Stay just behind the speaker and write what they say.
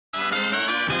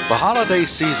The holiday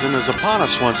season is upon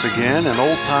us once again, and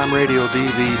Old Time Radio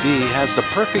DVD has the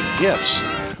perfect gifts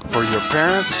for your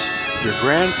parents, your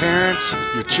grandparents,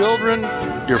 your children,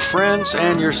 your friends,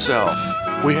 and yourself.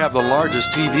 We have the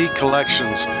largest TV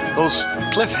collections, those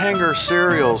cliffhanger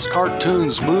serials,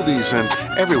 cartoons, movies, and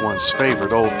everyone's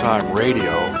favorite old-time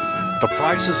radio. The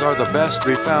prices are the best to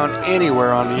be found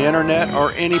anywhere on the internet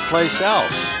or anyplace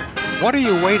else. What are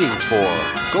you waiting for?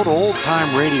 Go to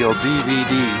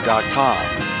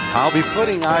oldtimeradiodvd.com. I'll be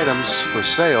putting items for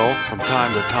sale from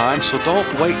time to time, so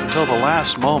don't wait until the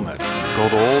last moment. Go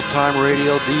to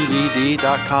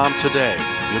oldtimeradiodvd.com today.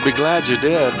 You'll be glad you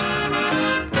did.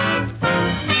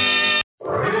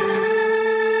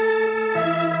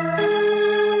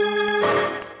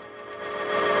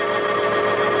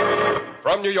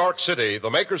 From New York City, the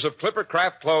makers of Clipper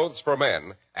Craft Clothes for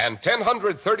Men and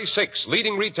 1,036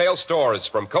 leading retail stores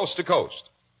from coast to coast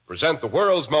present the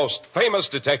world's most famous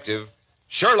detective,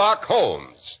 Sherlock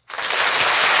Holmes.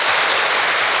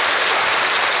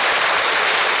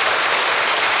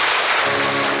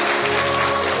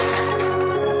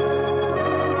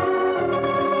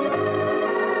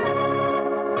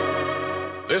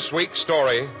 This week's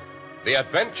story, The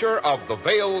Adventure of the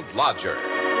Veiled Lodger.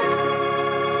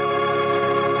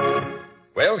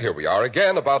 Well, here we are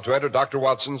again, about to enter Dr.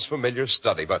 Watson's familiar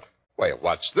study, but, wait,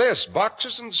 what's this?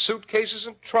 Boxes and suitcases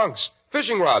and trunks,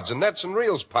 fishing rods and nets and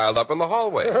reels piled up in the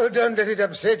hallway. Oh, don't let it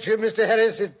upset you, Mr.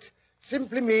 Harris. It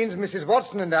simply means Mrs.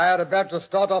 Watson and I are about to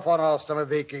start off on our summer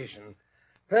vacation.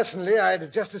 Personally,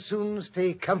 I'd just as soon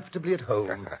stay comfortably at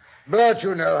home. But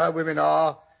you know how women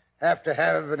are. Have to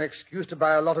have an excuse to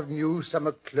buy a lot of new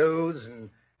summer clothes, and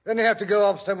then they have to go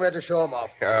off somewhere to show them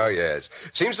off. Oh, yes.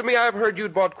 Seems to me I've heard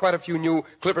you'd bought quite a few new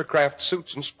Clippercraft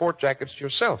suits and sport jackets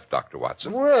yourself, Dr.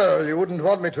 Watson. Well, you wouldn't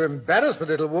want me to embarrass the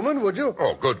little woman, would you?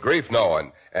 Oh, good grief,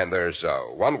 no. And there's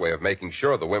one way of making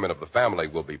sure the women of the family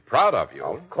will be proud of you.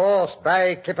 Of course,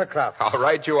 buy Clippercrafts. All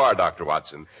right, you are, Dr.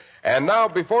 Watson. And now,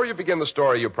 before you begin the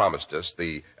story you promised us,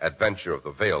 The Adventure of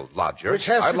the Veiled Lodger... Which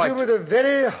has to do with a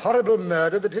very horrible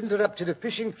murder that interrupted a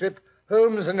fishing trip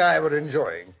Holmes and I were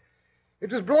enjoying.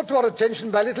 It was brought to our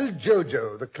attention by little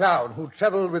Jojo, the clown who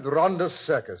traveled with Rhonda's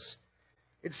circus.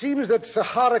 It seems that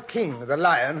Sahara King, the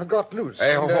lion, had got loose.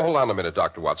 Hey, hold on a minute,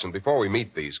 Dr. Watson. Before we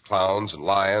meet these clowns and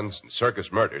lions and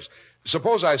circus murders,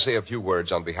 suppose I say a few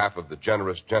words on behalf of the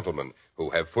generous gentlemen who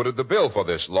have footed the bill for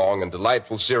this long and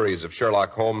delightful series of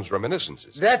Sherlock Holmes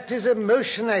reminiscences. That is a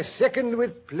motion I second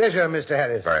with pleasure, Mr.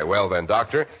 Harris. Very well, then,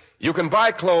 Doctor. You can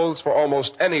buy clothes for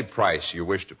almost any price you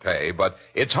wish to pay, but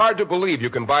it's hard to believe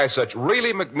you can buy such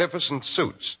really magnificent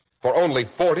suits for only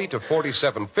 $40 to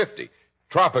 $47.50,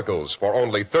 tropicals for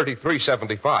only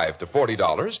 $33.75 to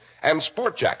 $40, and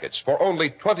sport jackets for only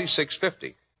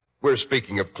 $26.50. We're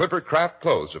speaking of Clippercraft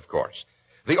clothes, of course.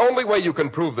 The only way you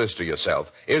can prove this to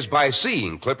yourself is by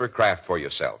seeing Clippercraft for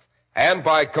yourself and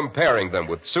by comparing them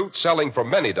with suits selling for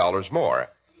many dollars more.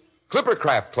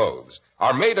 Clippercraft clothes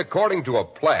are made according to a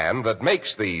plan that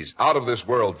makes these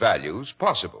out-of-this-world values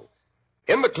possible.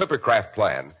 In the Clippercraft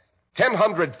plan,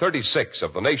 1,036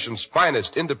 of the nation's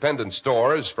finest independent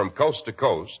stores from coast to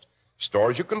coast,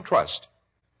 stores you can trust,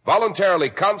 voluntarily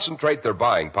concentrate their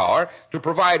buying power to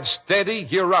provide steady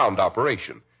year-round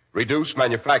operation, reduce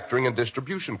manufacturing and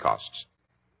distribution costs.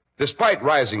 Despite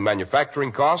rising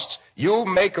manufacturing costs, you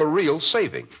make a real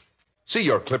saving. See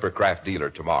your Clippercraft dealer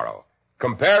tomorrow.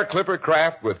 Compare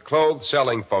Clippercraft with clothes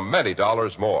selling for many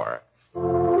dollars more.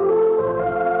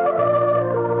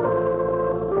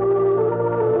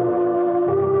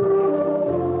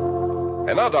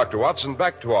 And now, Dr. Watson,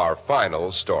 back to our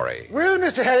final story. Well,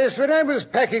 Mr. Harris, when I was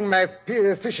packing my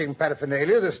fishing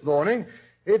paraphernalia this morning,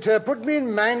 it put me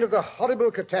in mind of the horrible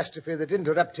catastrophe that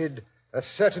interrupted a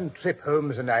certain trip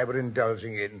Holmes and I were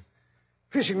indulging in.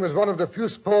 Fishing was one of the few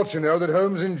sports, you know, that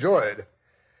Holmes enjoyed.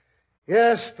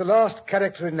 Yes, the last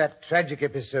character in that tragic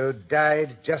episode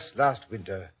died just last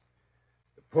winter.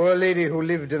 The poor lady who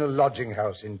lived in a lodging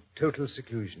house in total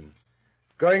seclusion,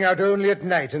 going out only at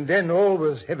night, and then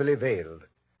always heavily veiled.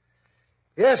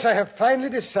 Yes, I have finally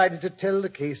decided to tell the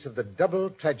case of the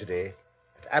double tragedy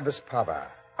at Abbas Parva.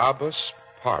 Abbas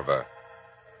Parva.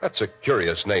 That's a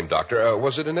curious name, Doctor.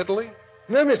 Was it in Italy?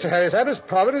 No, Mr. Harris. Abbas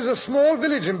Parva is a small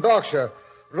village in Berkshire.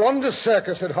 Rhonda's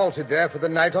circus had halted there for the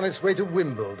night on its way to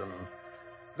Wimbledon.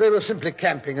 They were simply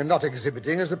camping and not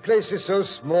exhibiting, as the place is so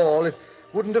small it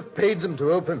wouldn't have paid them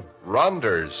to open.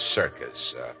 Rhonda's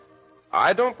circus.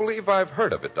 I don't believe I've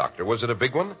heard of it, Doctor. Was it a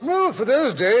big one? No, for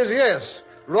those days, yes.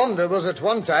 Rhonda was at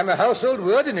one time a household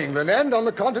word in England and on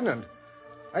the continent.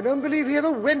 I don't believe he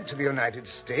ever went to the United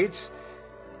States.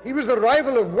 He was the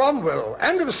rival of Womwell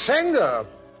and of Sanger,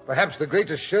 perhaps the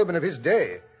greatest showman of his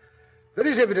day. There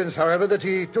is evidence, however, that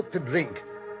he took to drink,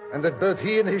 and that both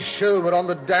he and his show were on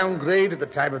the downgrade at the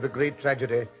time of the great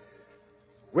tragedy.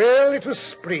 Well, it was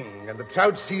spring, and the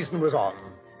trout season was on.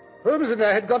 Holmes and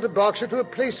I had gone to Berkshire to a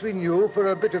place we knew for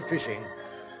a bit of fishing.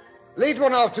 Late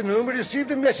one afternoon, we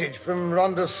received a message from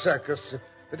Rhonda's circus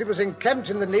that it was encamped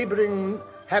in the neighboring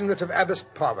hamlet of Abbas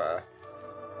Parva.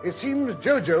 It seems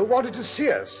Jojo wanted to see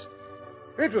us.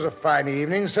 It was a fine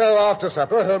evening, so after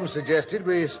supper, Holmes suggested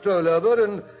we stroll over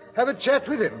and have a chat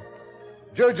with him.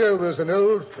 Jojo was an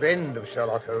old friend of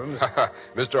Sherlock Holmes.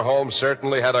 Mr. Holmes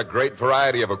certainly had a great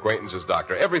variety of acquaintances,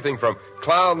 Doctor. Everything from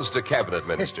clowns to cabinet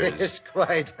ministers. Yes,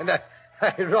 quite. And I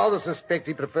rather suspect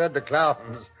he preferred the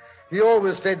clowns. He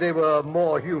always said they were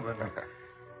more human.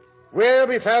 Well,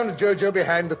 we found Jojo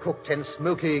behind the cook tent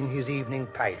smoking his evening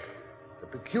pipe. The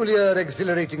peculiar,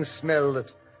 exhilarating smell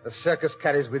that a circus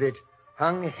carries with it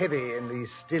hung heavy in the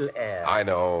still air. I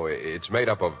know. It's made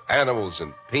up of animals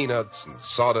and peanuts and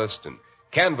sawdust and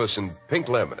canvas and pink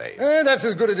lemonade. That's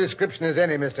as good a description as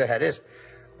any, Mr. Harris.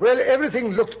 Well,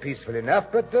 everything looked peaceful enough,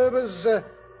 but there was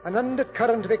an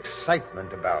undercurrent of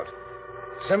excitement about.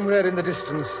 Somewhere in the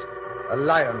distance, a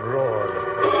lion roared.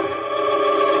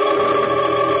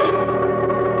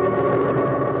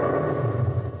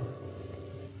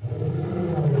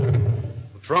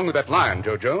 What's wrong with that lion,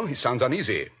 Jojo? He sounds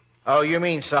uneasy. Oh, you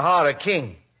mean Sahara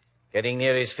King? Getting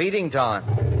near his feeding time.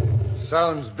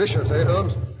 Sounds vicious, eh,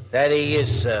 Holmes? That he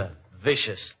is, sir.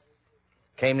 Vicious.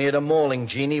 Came near to mauling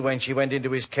Jeannie when she went into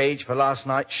his cage for last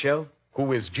night's show.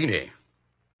 Who is Jeannie?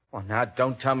 Well, now,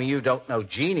 don't tell me you don't know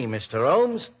Jeannie, Mr.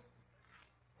 Holmes.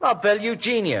 Well, Belle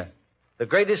Eugenia, the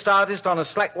greatest artist on a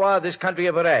slack wire this country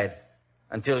ever had,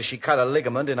 until she cut a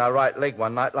ligament in her right leg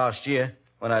one night last year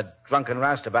when a drunken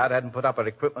roustabout hadn't put up her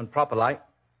equipment proper like.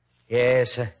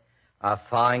 Yes, a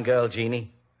fine girl,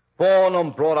 Jeannie. Born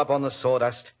and brought up on the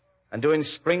sawdust and doing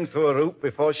spring through a hoop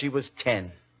before she was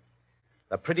 10.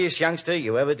 The prettiest youngster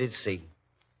you ever did see.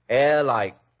 Hair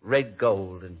like red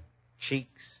gold and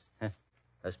cheeks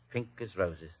as pink as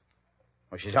roses.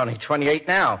 Well, she's only 28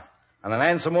 now and an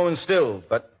handsome woman still,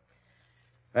 but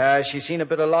she's seen a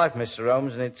bit of life, Mr.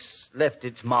 Holmes, and it's left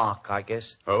its mark, I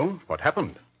guess. Oh, what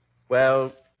happened?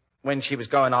 Well, when she was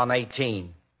going on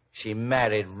 18, she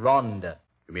married Rhonda.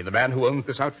 You mean the man who owns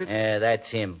this outfit? Yeah, that's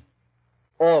him.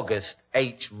 August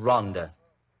H. Rhonda.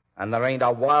 And there ain't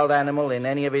a wild animal in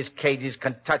any of his cages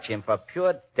can touch him for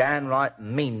pure downright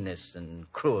meanness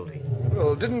and cruelty.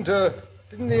 Well, didn't the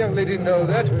young lady know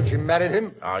that when she married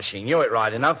him? Oh, she knew it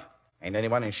right enough. Ain't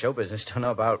anyone in show business to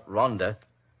know about Rhonda.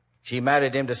 She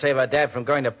married him to save her dad from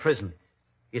going to prison.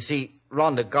 You see,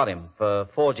 Rhonda got him for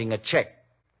forging a check.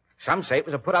 Some say it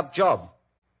was a put-up job.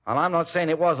 And I'm not saying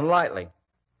it wasn't likely,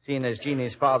 seeing as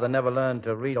Jeannie's father never learned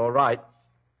to read or write.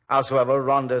 Howsoever,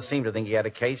 Rhonda seemed to think he had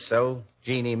a case, so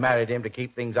Jeannie married him to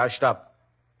keep things hushed up.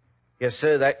 Yes,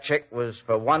 sir, that check was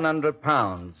for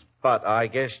 £100, but I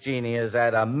guess Jeannie has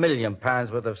had £1 million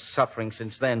worth of suffering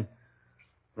since then.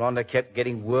 Rhonda kept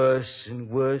getting worse and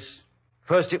worse.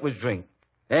 First it was drink,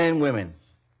 then women.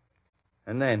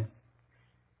 And then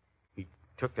he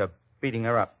took to beating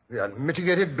her up. The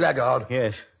unmitigated blackguard.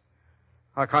 Yes.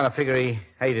 I kind of figure he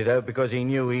hated her because he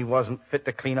knew he wasn't fit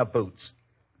to clean her boots.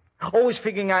 Always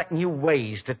figuring out new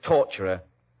ways to torture her.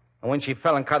 And when she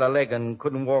fell and cut her leg and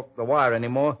couldn't walk the wire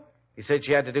anymore, he said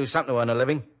she had to do something to earn a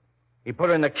living. He put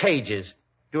her in the cages,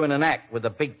 doing an act with the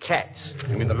big cats.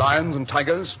 You mean the lions and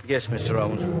tigers? Yes, Mr.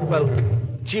 Holmes. Well,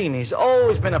 Jeannie's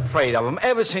always been afraid of them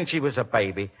ever since she was a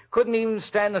baby. Couldn't even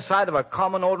stand the sight of a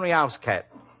common, ordinary house cat.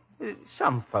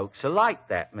 Some folks are like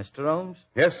that, Mr. Holmes.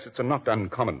 Yes, it's a not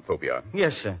uncommon phobia.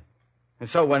 Yes, sir. And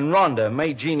so when Rhonda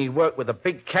made Jeannie work with the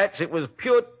big cats, it was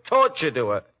pure torture to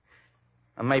her.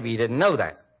 And maybe he didn't know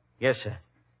that. Yes, sir.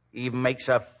 He even makes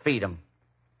her feed them.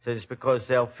 Says it's because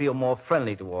they'll feel more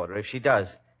friendly toward her if she does.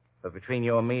 But between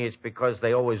you and me, it's because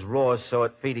they always roar so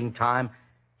at feeding time,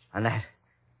 and that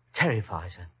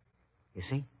terrifies her. You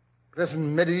see? Present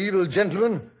medieval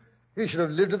gentleman. He should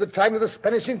have lived at the time of the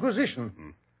Spanish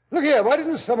Inquisition. Look here, why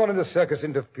didn't someone in the circus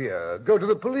interfere? Go to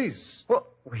the police. Well,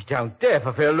 we don't dare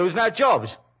for fear of losing our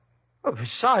jobs. Well,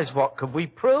 besides, what could we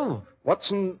prove?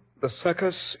 Watson, the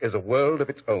circus is a world of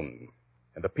its own.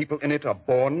 And the people in it are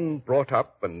born, brought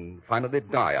up, and finally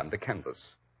die under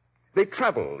canvas. They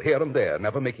travel here and there,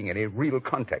 never making any real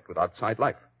contact with outside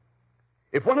life.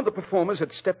 If one of the performers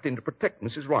had stepped in to protect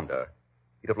Mrs. Rhonda,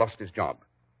 he'd have lost his job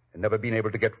and never been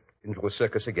able to get into a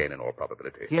circus again in all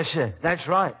probability. Yes, sir, that's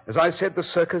right. As I said, the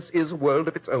circus is a world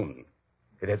of its own.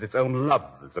 It has its own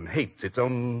loves and hates, its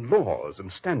own laws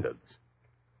and standards.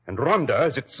 And Rhonda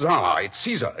is its Tsar, its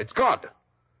Caesar, its God.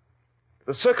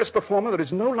 The circus performer, there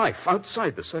is no life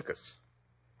outside the circus.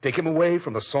 Take him away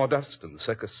from the sawdust and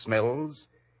circus smells,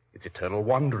 its eternal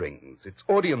wanderings, its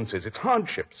audiences, its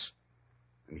hardships.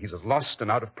 And he's as lost and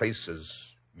out of place as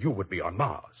you would be on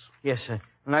Mars. Yes, sir.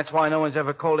 And that's why no one's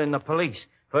ever called in the police.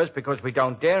 First, because we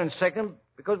don't dare, and second,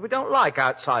 because we don't like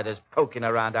outsiders poking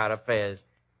around our affairs.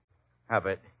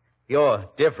 But you're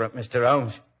different, Mr.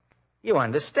 Holmes. You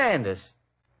understand us.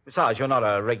 Besides, you're not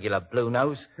a regular blue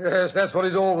nose. Yes, that's what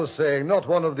he's always saying, not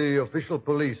one of the official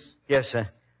police. Yes, sir.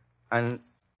 And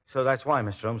so that's why,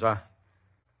 Mr. Holmes,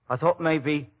 I thought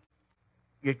maybe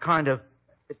you'd kind of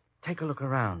take a look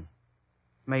around.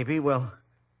 Maybe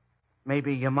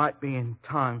you might be in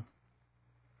time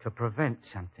to prevent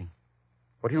something.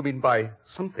 What do you mean by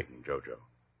something, Jojo?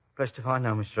 Best if I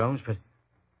know, Mr. Holmes, but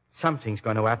something's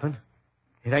going to happen.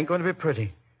 It ain't going to be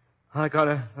pretty. I got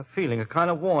a feeling, a kind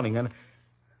of warning, and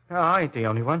I ain't the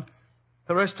only one.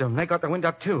 The rest of them, they got the wind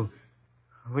up, too.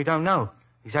 We don't know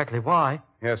exactly why.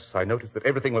 Yes, I noticed that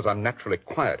everything was unnaturally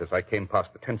quiet as I came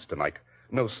past the tents tonight.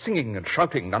 No singing and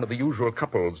shouting, none of the usual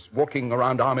couples walking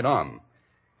around arm in arm.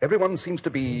 Everyone seems to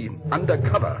be under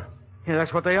cover. Yeah,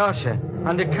 that's what they are, sir.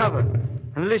 Under cover.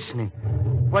 And listening.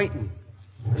 Waiting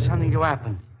for something to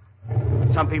happen.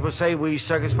 Some people say we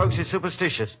circus folks are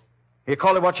superstitious. You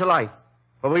call it what you like.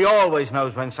 But we always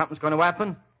knows when something's going to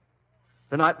happen.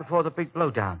 The night before the big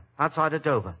blowdown, outside of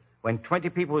Dover, when 20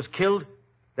 people was killed,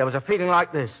 there was a feeling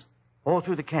like this, all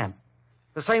through the camp.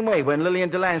 The same way when Lillian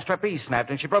Deland's trapeze snapped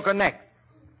and she broke her neck.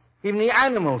 Even the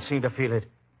animals seemed to feel it.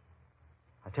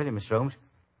 I tell you, Mr. Holmes,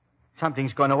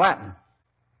 something's going to happen.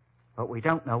 But we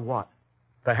don't know what.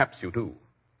 Perhaps you do.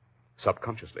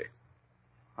 Subconsciously.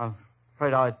 I'm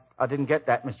afraid I didn't get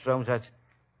that, Mr. Holmes. That's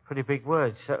pretty big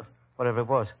words, so whatever it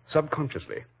was.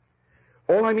 Subconsciously.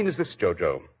 All I mean is this,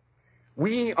 Jojo.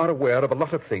 We are aware of a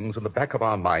lot of things in the back of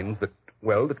our minds that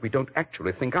we don't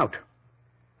actually think out.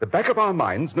 The back of our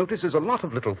minds notices a lot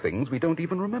of little things we don't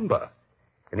even remember.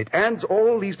 And it adds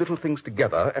all these little things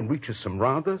together and reaches some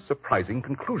rather surprising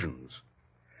conclusions.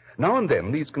 Now and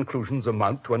then, these conclusions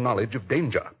amount to a knowledge of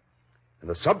danger. And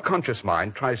the subconscious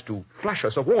mind tries to flash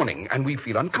us a warning, and we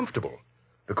feel uncomfortable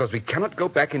because we cannot go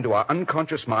back into our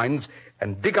unconscious minds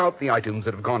and dig out the items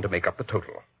that have gone to make up the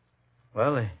total.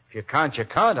 Well, if you can't, you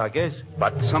can't, I guess.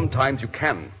 But sometimes you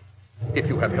can, if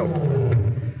you have help.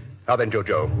 Now then,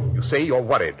 Jojo, you say you're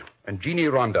worried, and Jeannie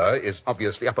Rhonda is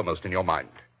obviously uppermost in your mind.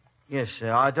 Yes,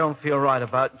 sir. I don't feel right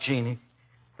about Jeannie.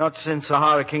 Not since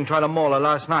Sahara King tried to maul her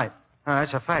last night.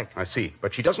 That's a fact. I see.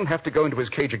 But she doesn't have to go into his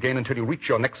cage again until you reach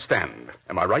your next stand.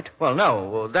 Am I right? Well, no.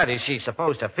 Well, that is, she's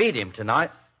supposed to feed him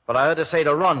tonight. But I heard her say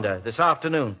to Rhonda this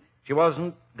afternoon she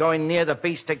wasn't going near the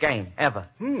beast again, ever.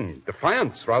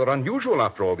 Defiance. Rather unusual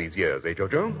after all these years, eh,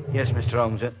 Jojo? Yes, Mr.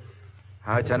 Holmes.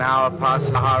 It's an hour past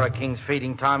Sahara King's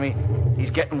feeding time.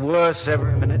 He's getting worse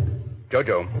every minute.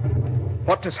 Jojo,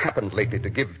 what has happened lately to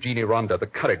give Jeannie Rhonda the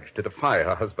courage to defy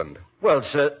her husband? Well,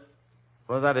 sir,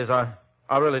 that is, I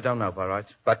really don't know, by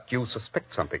rights. But you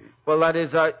suspect something. Well, that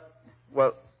is, I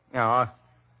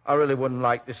really wouldn't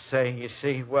like to say. You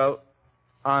see,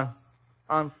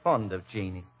 I'm fond of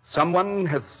Jeannie. Someone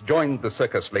has joined the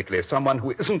circus lately. Someone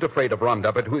who isn't afraid of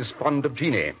Rhonda, but who is fond of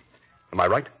Jeannie. Am I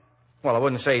right? Well, I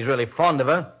wouldn't say he's really fond of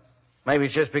her. Maybe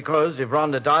it's just because if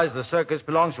Rhonda dies, the circus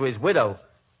belongs to his widow.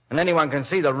 And anyone can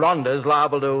see that Rhonda's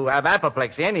liable to have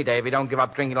apoplexy any day if he don't give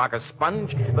up drinking like a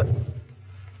sponge. But,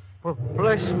 well,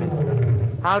 bless me.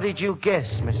 How did you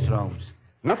guess, Mr. Holmes?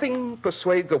 Nothing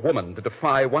persuades a woman to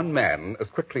defy one man as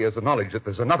quickly as the knowledge that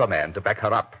there's another man to back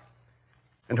her up.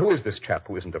 And who is this chap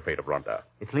who isn't afraid of Rhonda?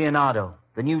 It's Leonardo,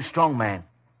 the new strong man.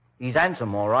 He's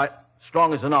handsome, all right.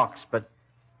 Strong as an ox, but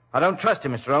I don't trust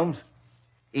him, Mr. Holmes.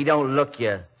 He don't look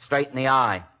you straight in the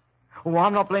eye. Oh,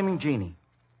 I'm not blaming Jeannie.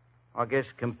 I guess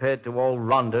compared to old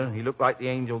Rhonda, he looked like the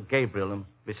angel Gabriel, and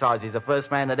besides, he's the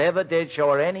first man that ever did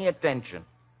show her any attention.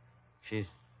 She's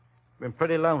been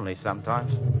pretty lonely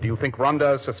sometimes. Do you think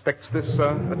Rhonda suspects this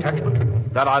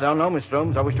attachment? That I don't know, Mr.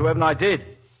 Holmes. I wish to heaven I did.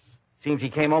 Seems he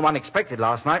came home unexpected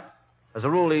last night. As a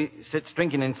rule, he sits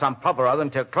drinking in some pub or other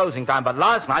until closing time, but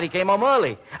last night he came home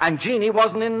early, and Jeannie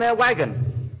wasn't in their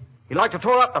wagon. He liked to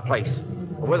tore up the place.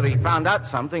 But whether he found out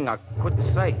something, I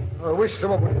couldn't say. I wish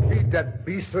someone would feed that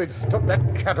beast so he'd stop that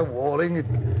caterwauling.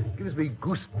 It gives me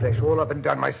goose flesh all up and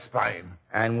down my spine.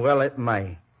 And well it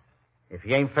may. If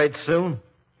he ain't fed soon,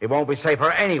 it won't be safe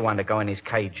for anyone to go in his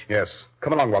cage. Yes.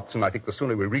 Come along, Watson. I think the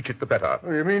sooner we reach it, the better.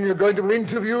 Oh, you mean you're going to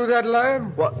interview that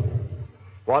lion?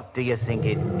 What do you think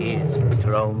it is,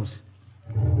 Mr. Holmes?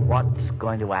 What's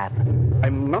going to happen?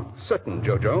 I'm not certain,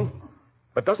 Jojo.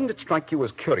 But doesn't it strike you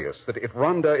as curious that if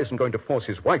Rhonda isn't going to force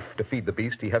his wife to feed the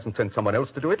beast, he hasn't sent someone else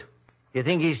to do it? You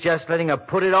think he's just letting her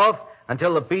put it off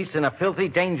Until the beast's in a filthy,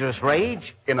 dangerous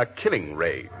rage? In a killing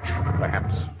rage,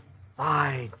 perhaps.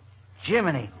 By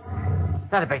Jiminy.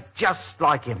 That'd be just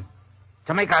like him.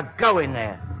 To make her go in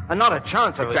there. And not a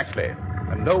chance of Exactly.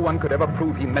 And no one could ever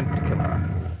prove he meant to kill her.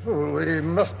 Oh, we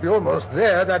must be almost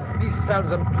there. That beast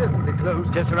sounds unpleasantly close.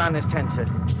 Just around this tent, sir.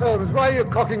 Holmes, why are you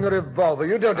cocking a revolver?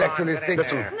 You don't actually think...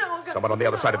 Listen, someone on the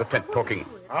other side of the tent talking.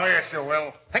 Oh, yes, you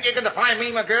will. Think you can defy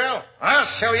me, my girl? I'll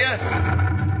show you.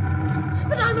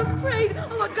 But I'm afraid.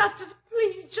 Oh, Augustus,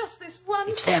 please, just this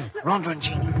once. It's them, Rhonda and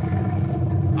Jeannie.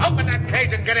 Open that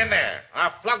cage and get in there.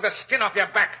 I'll flog the skin off your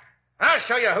back. I'll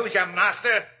show you who's your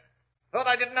master. Thought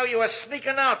I didn't know you were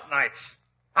sneaking out nights.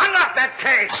 Unlock that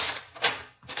cage!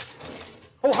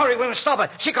 Oh, hurry, we must stop her.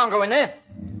 She can't go in there.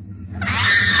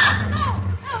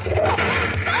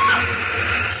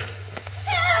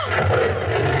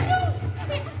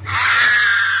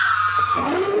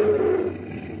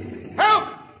 Help!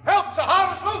 Help!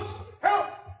 Sahara's loose! Help!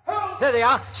 Help! There they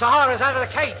are. Sahara's out of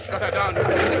the cage. Got her down. In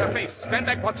her face. Stand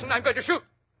back, Watson. I'm going to shoot.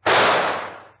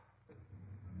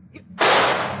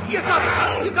 You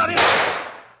got it. You got it.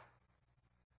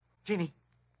 Jeannie.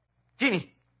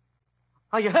 Jeannie.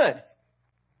 Are you hurt?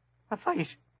 Her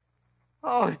face.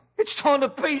 Oh, it's torn to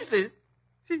pieces.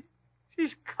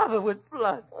 She's covered with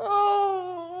blood.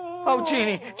 Oh,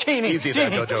 Jeannie. Easy there,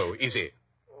 Jeannie. Jojo. Easy.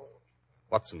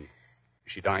 Watson,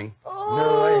 is she dying?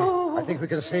 No, I think we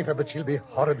can save her, but she'll be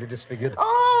horribly disfigured.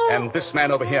 And this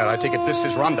man over here, I take it this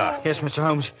is Rhonda. Yes, Mr.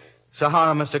 Holmes.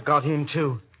 Sahara must have got him,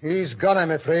 too. He's gone,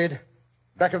 I'm afraid.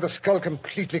 Back of the skull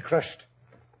completely crushed.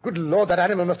 Good Lord, that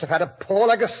animal must have had a paw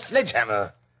like a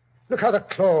sledgehammer. Look how the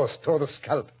claws tore the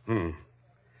scalp.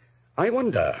 I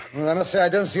wonder. Well, I must say I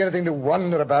don't see anything to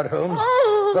wonder about, Holmes.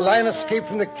 The lion escaped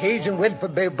from the cage and went for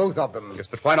both of them. Yes,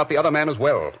 but why not the other man as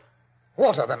well?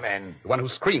 What other man? The one who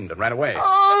screamed and ran away.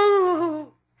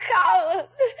 Oh, coward.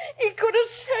 He could have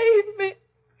saved me.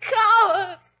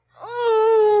 Coward.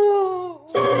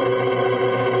 Oh.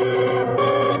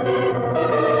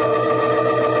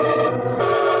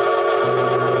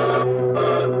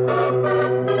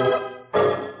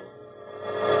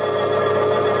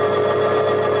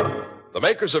 The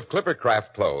makers of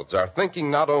Clippercraft clothes are thinking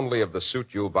not only of the suit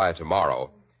you'll buy tomorrow,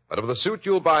 but of the suit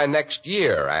you'll buy next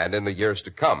year and in the years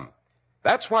to come.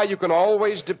 That's why you can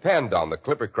always depend on the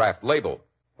Clippercraft label.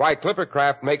 Why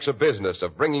Clippercraft makes a business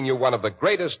of bringing you one of the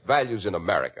greatest values in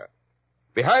America.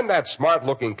 Behind that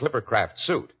smart-looking Clippercraft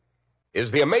suit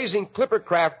is the amazing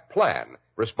Clippercraft plan,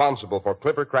 responsible for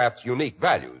Clippercraft's unique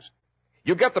values.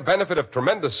 You get the benefit of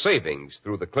tremendous savings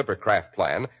through the Clippercraft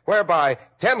plan, whereby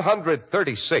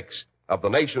 1,036 of the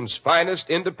nation's finest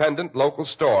independent local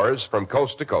stores from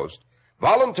coast to coast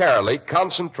voluntarily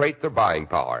concentrate their buying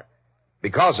power.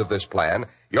 Because of this plan,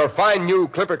 your fine new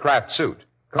Clippercraft suit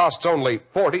costs only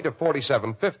 $40 to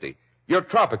 $47.50, your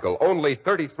tropical only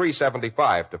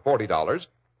 $33.75 to $40,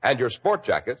 and your sport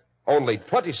jacket only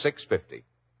 $26.50.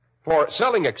 For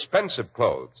selling expensive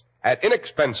clothes at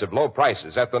inexpensive low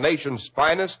prices at the nation's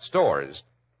finest stores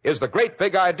is the great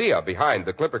big idea behind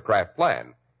the Clippercraft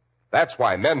plan. That's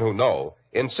why men who know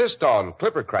insist on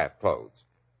Clippercraft clothes.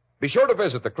 Be sure to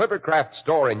visit the Clippercraft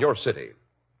store in your city.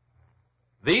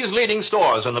 These leading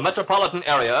stores in the metropolitan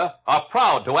area are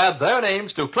proud to add their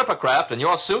names to Clippercraft in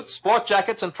your suits, sport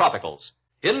jackets, and tropicals.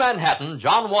 In Manhattan,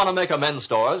 John Wanamaker Men's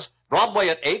Stores, Broadway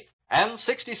at 8th and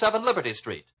 67 Liberty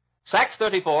Street. Saks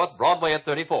 34th, Broadway at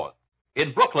 34th.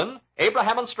 In Brooklyn,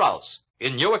 Abraham and Strauss.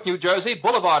 In Newark, New Jersey,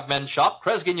 Boulevard Men's Shop,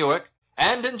 Kresge Newark.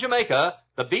 And in Jamaica,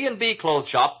 the B&B Clothes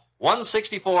Shop,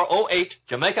 16408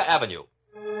 Jamaica Avenue.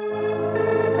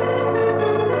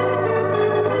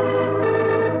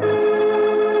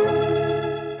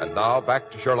 And now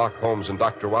back to Sherlock Holmes and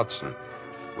Dr. Watson.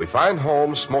 We find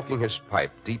Holmes smoking his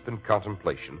pipe deep in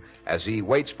contemplation as he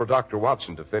waits for Dr.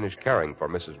 Watson to finish caring for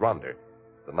Mrs. Rhonda.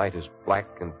 The night is black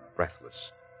and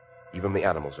breathless. Even the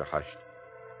animals are hushed.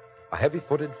 A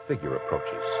heavy-footed figure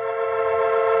approaches.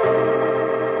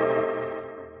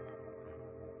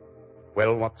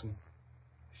 Well, Watson?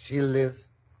 She'll live,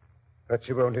 but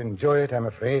she won't enjoy it, I'm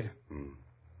afraid.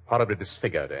 Horribly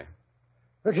disfigured, eh?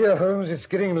 Look here, Holmes, it's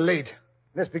getting late.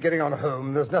 Let's be getting on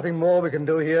home. There's nothing more we can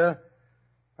do here.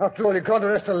 After all, you can't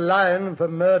arrest a lion for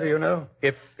murder, you know.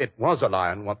 If it was a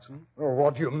lion, Watson. Oh,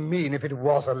 what do you mean, if it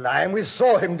was a lion? We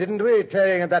saw him, didn't we,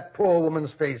 tearing at that poor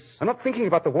woman's face? I'm not thinking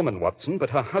about the woman, Watson, but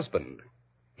her husband.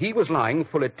 He was lying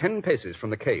fully 10 paces from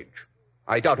the cage.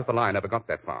 I doubt if the lion ever got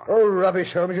that far. Oh,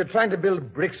 rubbish, Holmes. You're trying to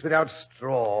build bricks without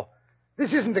straw.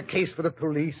 This isn't a case for the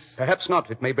police. Perhaps not.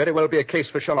 It may very well be a case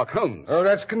for Sherlock Holmes. Oh,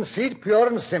 that's conceit, pure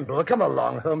and simple. Come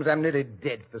along, Holmes. I'm nearly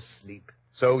dead for sleep.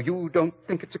 So you don't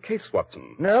think it's a case,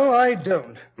 Watson? No, I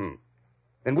don't.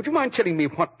 Then would you mind telling me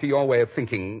what, to your way of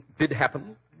thinking, did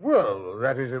happen? Well,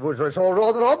 it's all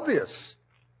rather obvious.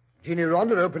 Jeannie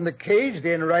Rhonda opened the cage,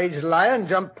 the enraged lion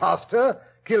jumped past her,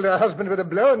 killed her husband with a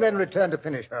blow, and then returned to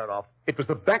finish her off. It was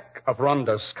the back of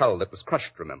Rhonda's skull that was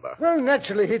crushed, remember? Well,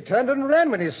 naturally, he turned and ran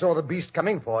when he saw the beast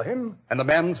coming for him. And the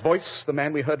man's voice, the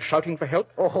man we heard shouting for help?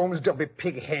 Oh, Holmes, don't be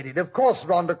pig-headed. Of course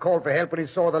Rhonda called for help when he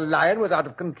saw the lion was out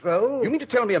of control. You mean to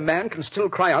tell me a man can still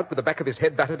cry out with the back of his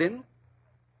head battered in?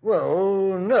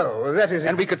 Well, no, that is...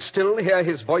 And we could still hear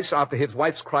his voice after his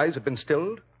wife's cries had been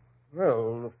stilled?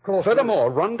 Well, of course...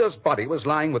 Furthermore, Rhonda's body was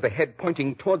lying with the head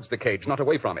pointing towards the cage, not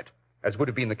away from it, as would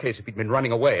have been the case if he'd been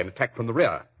running away and attacked from the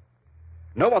rear.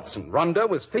 No, Watson, Rhonda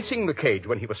was facing the cage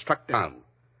when he was struck down.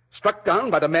 Struck down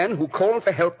by the man who called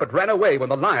for help but ran away when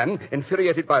the lion,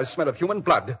 infuriated by a smell of human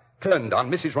blood, turned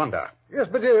on Mrs. Rhonda. Yes,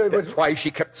 but... That's why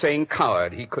she kept saying,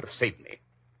 coward, he could have saved me.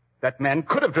 That man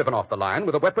could have driven off the lion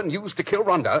with a weapon used to kill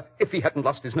Rhonda if he hadn't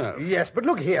lost his nerve. Yes, but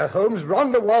look here, Holmes.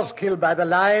 Rhonda was killed by the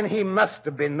lion. He must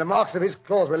have been. The marks of his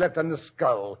claws were left on the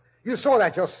skull. You saw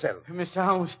that yourself. Mr.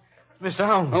 Holmes. Mr.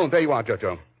 Holmes. Oh, there you are,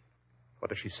 Jojo. What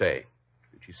does she say?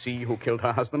 Did she see who killed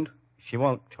her husband? She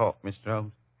won't talk, Mr.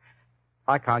 Holmes.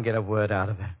 I can't get a word out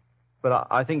of her. But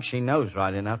I think she knows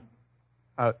right enough.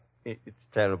 Oh, it's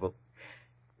terrible.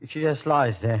 She just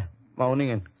lies there,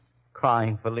 moaning and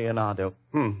crying for Leonardo.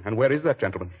 And where is that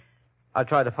gentleman? I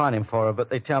tried to find him for her, but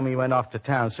they tell me he went off to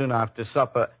town soon after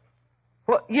supper.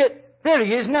 What? Yeah, there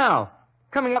he is now.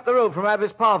 Coming up the road from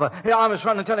Abbess Parva. Yeah, I must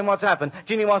run and tell him what's happened.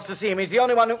 Jeannie wants to see him. He's the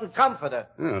only one who can comfort her.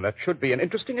 Oh, that should be an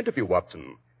interesting interview,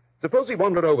 Watson. Suppose we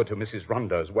wander over to Mrs.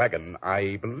 Rhonda's wagon.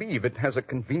 I believe it has a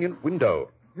convenient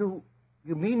window. You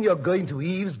mean you're going to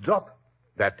eavesdrop?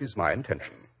 That is my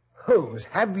intention. Holmes,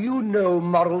 have you no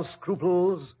moral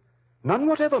scruples? None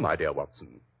whatever, my dear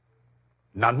Watson.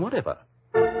 None whatever.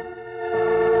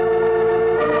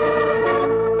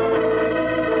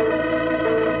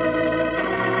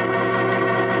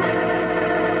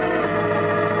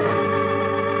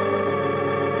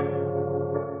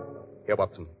 Here,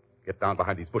 Watson. Get down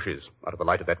behind these bushes, out of the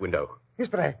light of that window. Yes,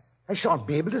 but I shan't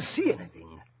be able to see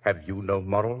anything. Have you no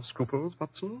moral scruples,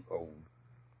 Watson? Oh.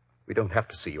 We don't have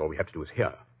to see. All we have to do is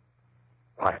hear.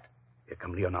 Quiet. Here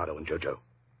come Leonardo and Jojo.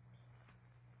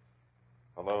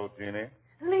 Hello, Jeannie.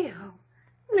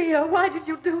 Leo, why did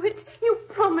you do it? You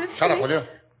promised Shut me. up, will you?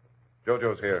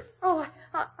 Jojo's here. Oh,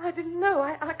 I didn't know.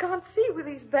 I can't see with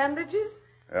these bandages.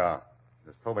 Yeah.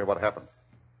 Just told me what happened.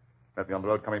 Met me on the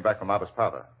road coming back from Abbess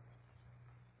Parva.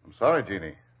 I'm sorry,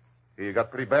 Jeannie. You got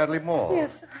pretty badly mauled.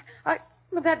 Yes,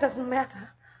 but that doesn't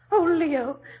matter. Oh,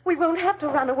 Leo, we won't have to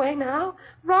run away now.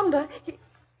 Rhonda,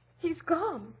 he's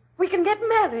gone. We can get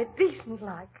married,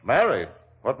 decent-like. Married?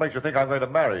 What makes you think I'm going to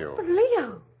marry you? But,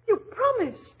 Leo, you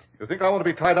promised. You think I want to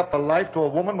be tied up for life to a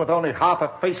woman with only half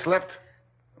a face left?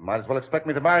 You might as well expect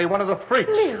me to marry one of the freaks.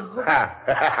 Leo.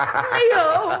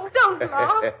 Leo, don't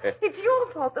laugh. It's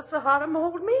your fault that Sahara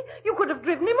mauled me. You could have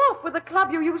driven him off with the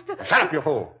club you used to... Shut up, you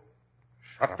fool.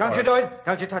 Shut up. Don't you do it.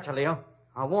 Don't you touch her, Leo.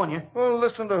 I'll warn you. Well,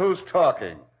 listen to who's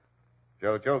talking.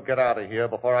 Jojo, get out of here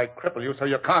before I cripple you so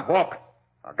you can't walk.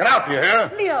 Now, get out, do you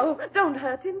hear? Leo, don't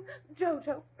hurt him.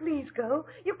 Jojo, please go.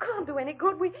 You can't do any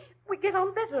good. We get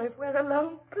on better if we're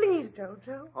alone. Please,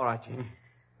 Jojo. All right, Jeannie.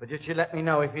 But just you let me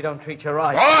know if you don't treat her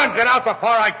right. Go on, get out before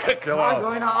I kick you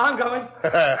I'm out. going.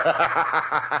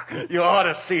 You ought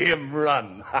to see him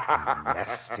run.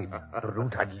 Nasty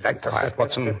brute, I'd like to... Quiet,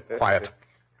 Watson. Quiet.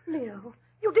 Leo,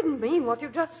 you didn't mean what you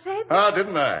just said. Oh,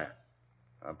 didn't I?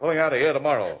 I'm pulling out of here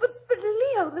tomorrow. But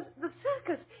Leo, the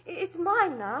circus, it's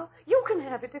mine now. You can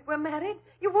have it if we're married.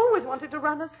 You've always wanted to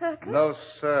run a circus. No,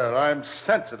 sir. I'm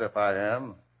sensitive, I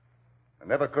am. I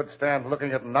never could stand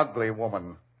looking at an ugly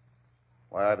woman.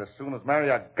 Why, I'd as soon as marry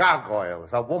a gargoyle as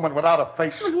a woman without a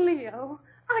face. But Leo,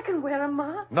 I can wear a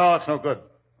mask. No, it's no good.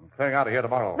 I'm clearing out of here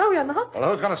tomorrow. No, you're not.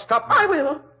 Well, who's going to stop me? I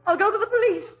will. I'll go to the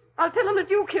police. I'll tell them that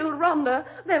you killed Rhonda.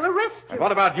 They'll arrest you. And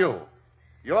what about you?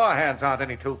 Your hands aren't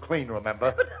any too clean,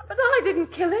 remember? But I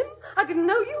didn't kill him. I didn't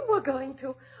know you were going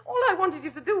to. All I wanted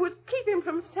you to do was keep him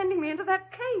from sending me into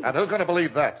that cage. And who's going to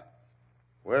believe that?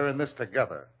 We're in this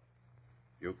together.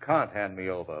 You can't hand me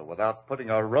over without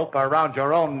putting a rope around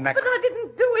your own neck. But I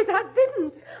didn't do it. I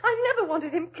didn't. I never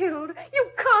wanted him killed. You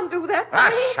can't do that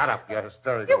to me. Shut up, you're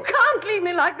hysterical. You can't leave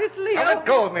me like this, Leo. Now let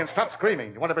go of me and stop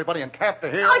screaming. You want everybody in camp to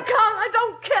hear? I can't. I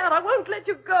don't care. I won't let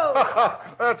you go.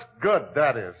 That's good,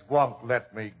 that is. Won't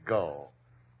let me go.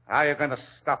 How are you going to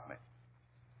stop me?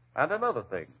 And another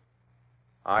thing.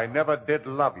 I never did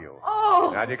love you. Oh.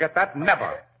 Now, do you get that?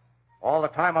 Never. All the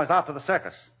time I was after the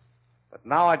circus. But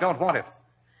now I don't want it.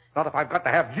 Not if I've got to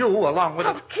have you along with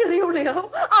I'll it. kill you, Leo.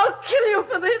 I'll kill you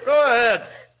for this. Go ahead.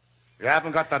 You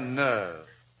haven't got the nerve.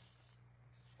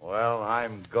 Well,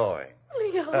 I'm going.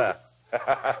 Leo. Leo.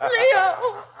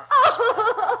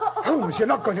 Oh. Holmes, you're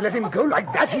not going to let him go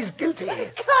like that. He's guilty. Cut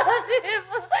him.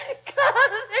 Cut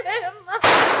him.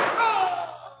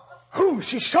 Holmes,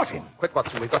 she shot him. Quick,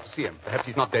 Watson, we've got to see him. Perhaps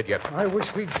he's not dead yet. I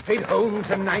wish we'd stayed home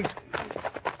tonight.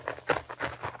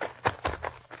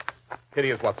 Here he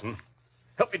is, Watson.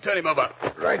 Help me turn him over.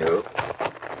 Righto.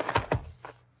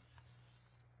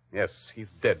 Yes, he's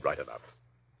dead right enough.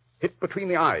 Hit between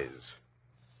the eyes.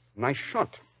 Nice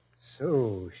shot.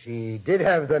 So, she did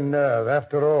have the nerve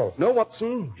after all. No,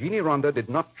 Watson, Jeannie Rhonda did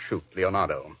not shoot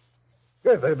Leonardo.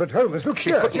 But Holmes, look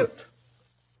She here. couldn't.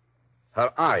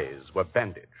 Her eyes were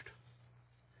bandaged.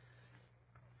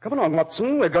 Come along,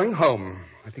 Watson. We're going home.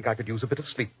 I think I could use a bit of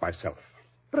sleep myself.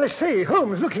 But I say,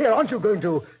 Holmes, look here. Aren't you going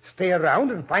to stay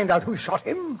around and find out who shot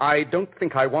him? I don't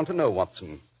think I want to know,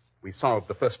 Watson. We solved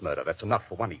the first murder. That's enough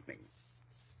for one evening.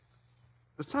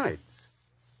 Besides,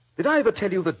 did I ever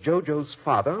tell you that Jojo's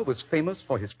father was famous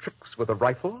for his tricks with a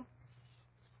rifle?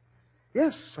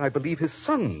 Yes, I believe his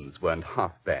sons weren't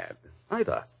half bad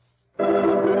either.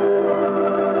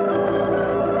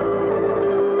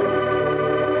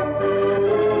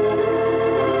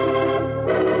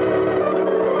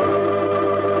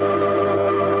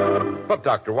 But,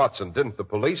 Dr. Watson, didn't the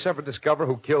police ever discover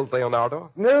who killed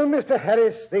Leonardo? No, Mr.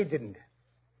 Harris, they didn't.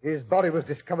 His body was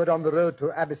discovered on the road to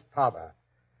Abbas Parva.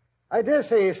 I dare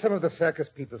say some of the circus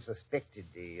people suspected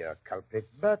the culprit,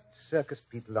 but circus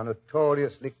people are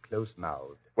notoriously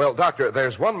close-mouthed. Well, Doctor,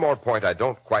 there's one more point I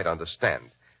don't quite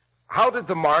understand. How did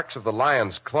the marks of the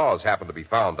lion's claws happen to be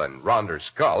found on Ronder's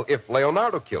skull if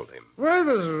Leonardo killed him? Well, it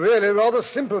was really rather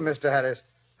simple, Mr. Harris.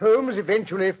 Holmes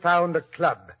eventually found a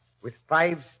club with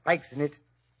 5 spikes in it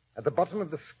at the bottom of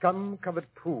the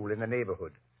scum-covered pool in the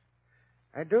neighborhood.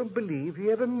 I don't believe he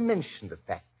ever mentioned the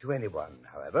fact to anyone,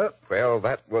 however. Well,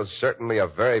 that was certainly a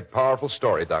very powerful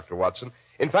story, Dr. Watson.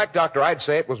 In fact, Doctor, I'd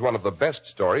say it was one of the best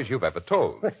stories you've ever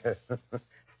told.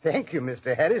 Thank you,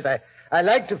 Mr. Harris. I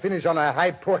like to finish on a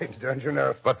high point, don't you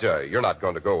know? But you're not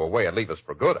going to go away and leave us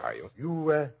for good, are you?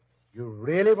 You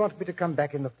really want me to come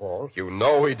back in the fall? You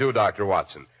know we do, Dr.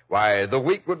 Watson. Why, the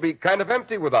week would be kind of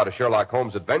empty without a Sherlock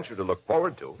Holmes adventure to look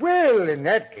forward to. Well, in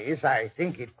that case, I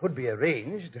think it could be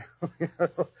arranged.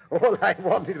 All I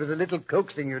wanted was a little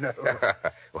coaxing, you know.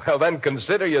 Well, then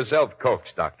consider yourself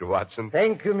coaxed, Dr. Watson.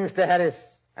 Thank you, Mr. Harris.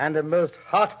 And a most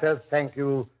heartfelt thank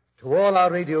you to all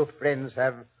our radio friends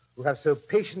who have so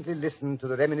patiently listened to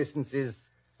the reminiscences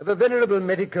of a venerable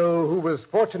medico who was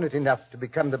fortunate enough to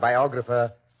become the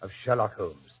biographer of Sherlock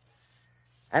Holmes.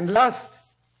 And last,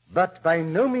 but by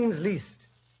no means least,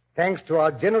 thanks to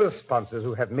our generous sponsors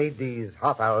who have made these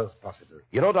half hours possible.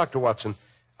 You know, Dr. Watson,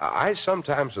 I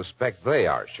sometimes suspect they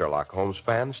are Sherlock Holmes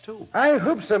fans, too. I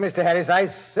hope so, Mr. Harris.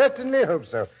 I certainly hope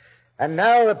so. And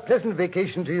now a pleasant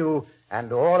vacation to you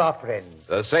and all our friends.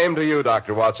 The same to you,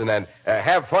 Dr. Watson, and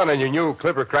have fun in your new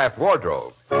Clippercraft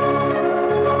wardrobe.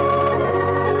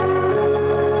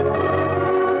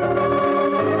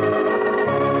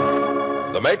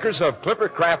 The makers of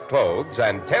Clippercraft clothes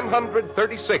and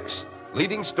 1,036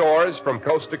 leading stores from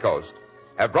coast to coast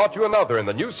have brought you another in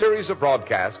the new series of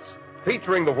broadcasts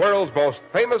featuring the world's most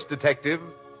famous detective,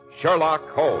 Sherlock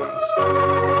Holmes.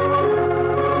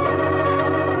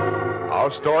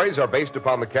 Our stories are based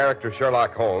upon the character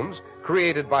Sherlock Holmes,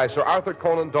 created by Sir Arthur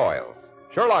Conan Doyle.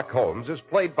 Sherlock Holmes is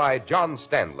played by John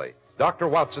Stanley, Dr.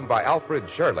 Watson by Alfred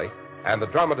Shirley, and the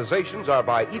dramatizations are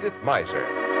by Edith Meiser.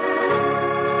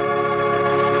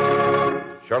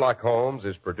 Sherlock Holmes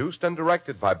is produced and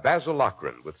directed by Basil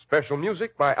Lochran, with special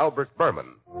music by Albert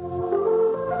Berman.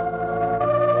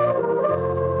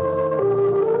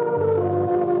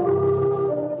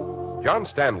 John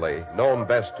Stanley, known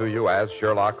best to you as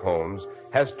Sherlock Holmes,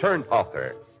 has turned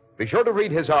author. Be sure to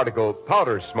read his article,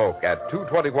 Powder Smoke, at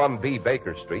 221B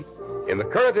Baker Street, in the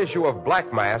current issue of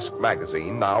Black Mask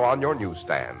magazine, now on your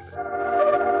newsstand.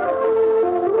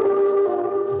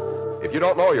 If you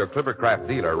don't know your Clippercraft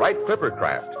dealer, write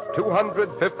Clippercraft,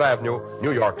 200 Fifth Avenue,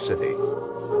 New York City.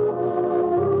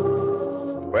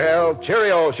 Well,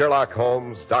 cheerio, Sherlock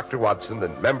Holmes, Dr. Watson,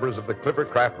 and members of the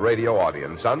Clippercraft radio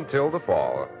audience until the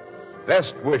fall.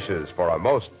 Best wishes for a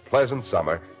most pleasant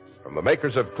summer from the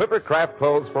makers of Clippercraft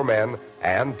clothes for men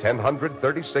and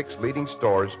 1,036 leading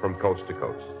stores from coast to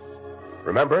coast.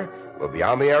 Remember, we'll be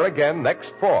on the air again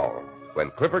next fall,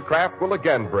 when Clippercraft will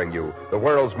again bring you the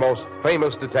world's most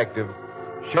famous detective,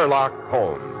 Sherlock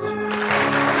Holmes.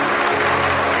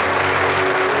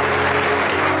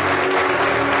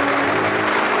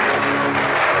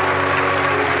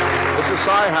 This is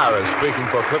Cy Harris speaking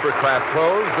for Clippercraft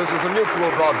Clothes. This is the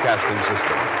Mutual Broadcasting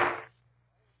System.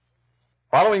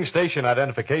 Following station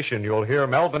identification, you'll hear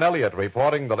Melvin Elliott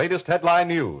reporting the latest headline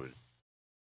news.